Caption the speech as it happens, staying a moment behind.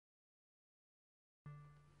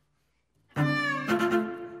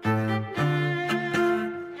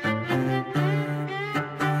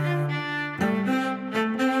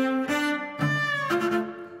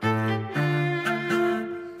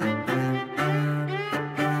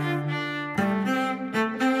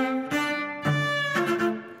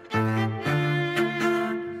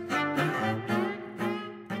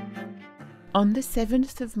On the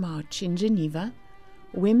 7th of March in Geneva,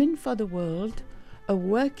 Women for the World, a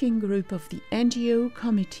working group of the NGO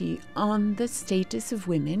Committee on the Status of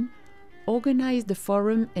Women, organized a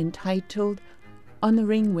forum entitled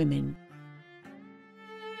Honoring Women.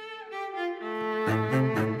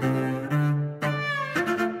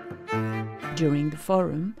 During the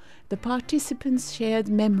forum, the participants shared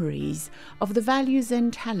memories of the values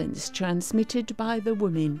and talents transmitted by the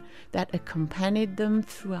women that accompanied them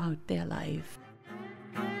throughout their life.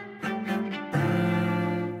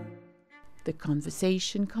 The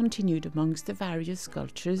conversation continued amongst the various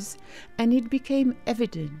cultures, and it became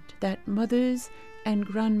evident that mothers and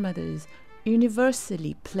grandmothers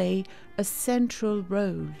universally play a central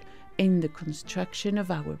role in the construction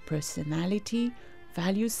of our personality,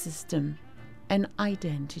 value system, and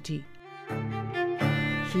identity.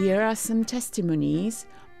 Here are some testimonies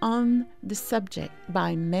on the subject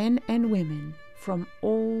by men and women from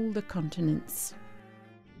all the continents.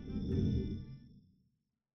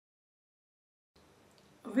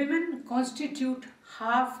 Women constitute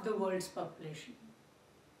half the world's population,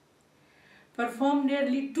 perform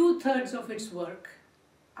nearly 2/3 of its work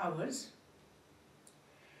hours,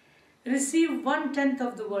 receive 1/10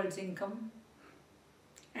 of the world's income,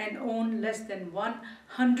 and own less than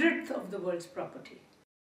 1/100th of the world's property.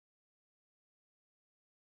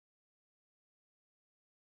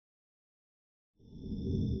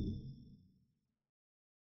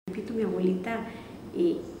 Repito, mi abuelita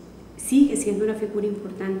sigue siendo una figura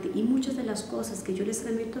importante y muchas de las cosas que yo les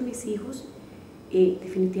transmito a mis hijos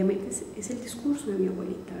definitivamente es el discurso de mi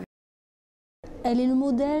abuelita. Elle est le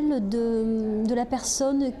modèle de la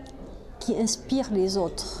personne qui inspire les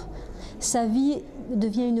autres. Sa vie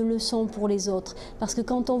devient une leçon pour les autres. Parce que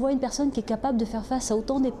quand on voit une personne qui est capable de faire face à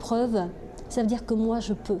autant d'épreuves, ça veut dire que moi,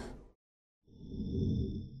 je peux.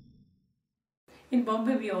 In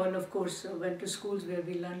Bombay, we all, of course, went to schools where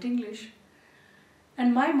we learned English.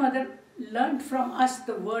 And my mother learned from us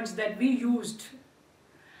the words that we used.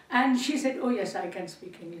 And she said, oh yes, I can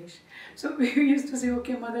speak English. So we used to say,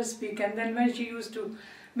 okay, mother, speak. And then when she used to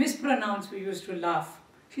mispronounce, we used to laugh.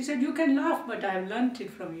 She said, you can laugh, but I've learned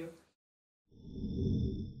it from you.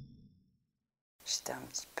 J'étais un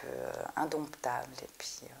petit peu indomptable et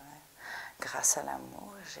puis grâce à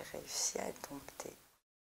l'amour, j'ai réussi à être domptée.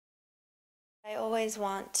 I always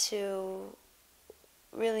want to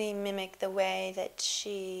really mimic the way that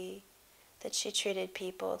she treated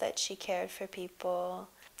people, that she cared for people,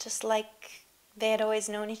 just like they had always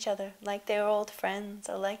known each other, like they were old friends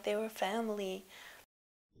or like they were family.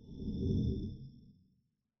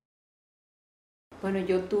 Bueno,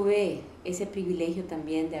 yo tuve ese privilegio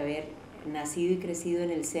también de haber nacido y crecido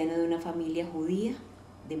en el seno de una familia judía,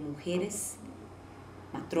 de mujeres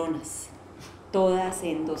matronas, todas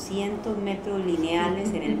en 200 metros lineales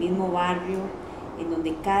en el mismo barrio, en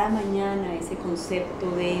donde cada mañana ese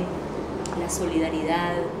concepto de la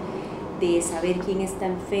solidaridad, de saber quién está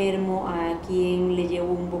enfermo, a quién le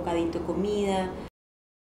llevo un bocadito de comida.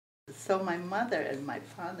 So my mother and my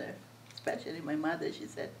father, especially my mother, she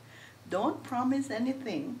said, don't promise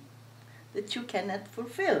anything that you cannot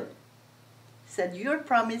fulfill. She said, you're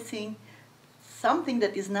promising something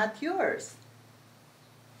that is not yours.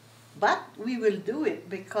 But we will do it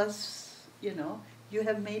because, you know, you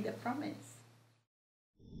have made a promise.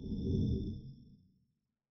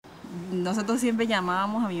 Nosotros siempre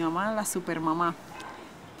llamábamos a mi mamá la supermamá,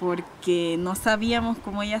 porque no sabíamos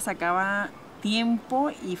cómo ella sacaba tiempo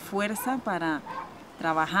y fuerza para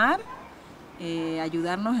trabajar,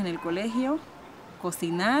 ayudarnos en el colegio,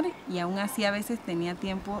 cocinar y aún así a veces tenía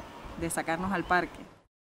tiempo de sacarnos al parque.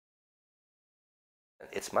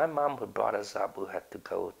 It's my mom who brought us up, who had to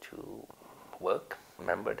go to work,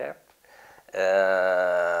 remember that?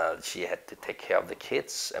 She had to take care of the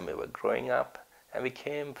kids and we were growing up. And we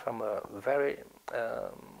came from a very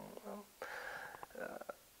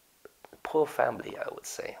poor family, I would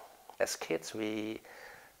say. As kids, I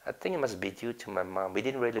think it must be due to my mom, we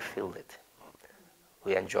didn't really feel it.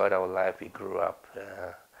 We enjoyed our life, we grew up,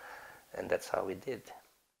 and that's how we did.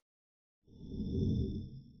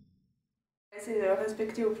 C'est de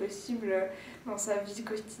respecter au possible dans sa vie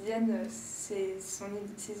quotidienne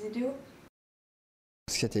ses idéaux.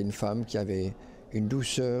 C'était une femme qui avait une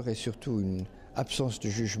douceur et surtout une absence de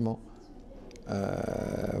jugement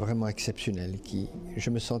vraiment exceptionnelle. Je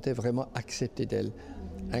me sentais vraiment accepté d'elle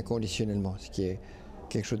inconditionnellement, ce qui est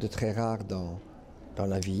quelque chose de très rare dans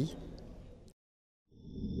la vie.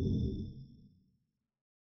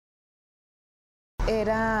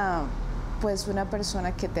 Era pues una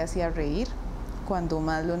persona que te hacía reír cuando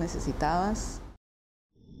más lo necesitabas.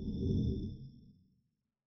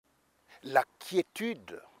 La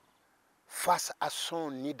quiétude face à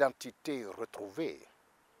son identité retrouvée.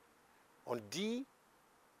 On dit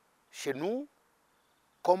chez nous,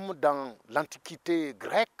 comme dans l'Antiquité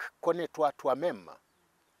grecque, connais-toi toi-même.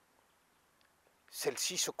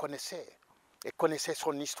 Celle-ci se connaissait, elle connaissait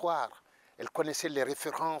son histoire, elle connaissait les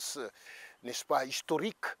références, n'est-ce pas,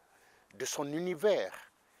 historiques de son univers.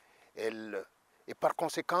 Et par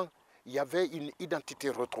conséquent, il y avait une identité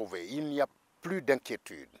retrouvée, il n'y a plus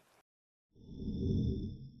d'inquiétude.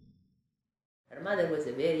 Her mother was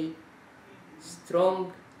a very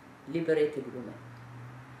strong, liberated woman,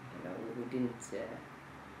 who didn't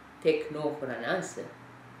take no for an answer.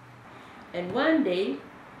 And one day,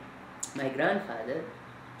 my grandfather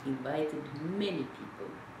invited many people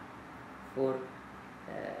for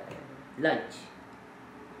lunch.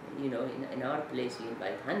 You know, in our place we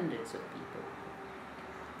invite hundreds of people.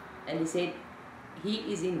 And he said,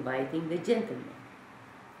 he is inviting the gentlemen.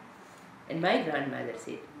 And my grandmother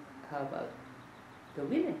said, how about the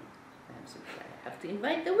women? I said, I have to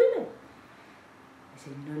invite the women. I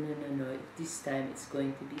said, no, this time it's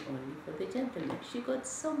going to be only for the gentlemen. She got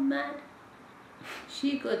so mad.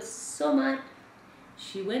 She got so mad.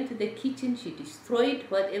 She went to the kitchen, she destroyed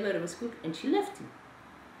whatever was cooked, and she left him.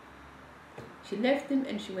 She left him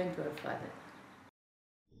and she went to her father.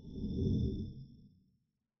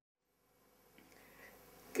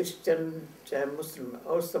 Christian चाहे मुस्लिम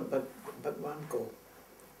और सब भगवान को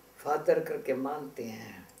father करके मानते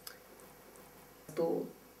हैं, तो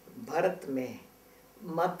भारत में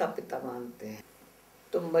माता पिता मानते हैं।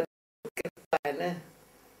 तो कृपा है ना,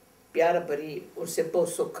 प्यार भरी, उससे बहुत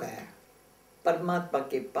सुख है। परमात्मा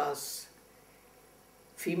के पास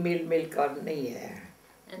फीमेल मेल का नहीं है,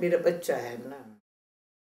 मेरा बच्चा है ना।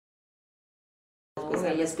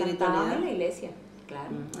 Ella espiritualidad en la iglesia,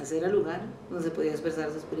 claro. Ese era el lugar donde se podía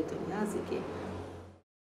expresar su espiritualidad, así que...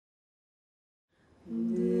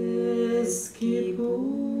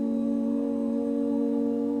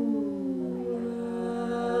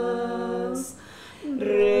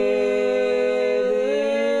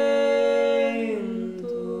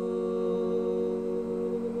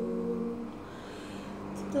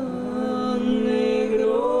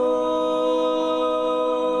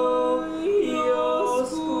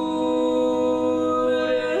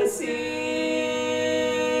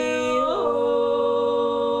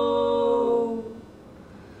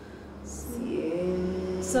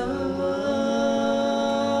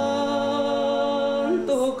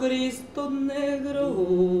 Santo Cristo negro,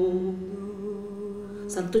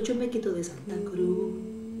 Santo Chomequito de Santa Cruz,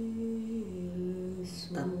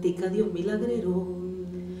 Tantica Dios milagrero,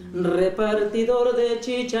 repartidor de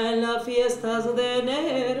chicha en las fiestas de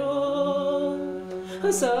enero.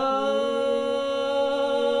 Santo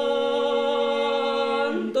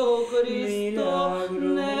Cristo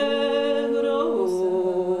negro,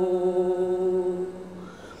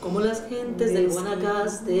 como las gentes del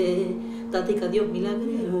Guanacaste, Tática Dios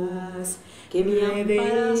milagrero, que me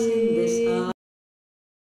amparas en desastre.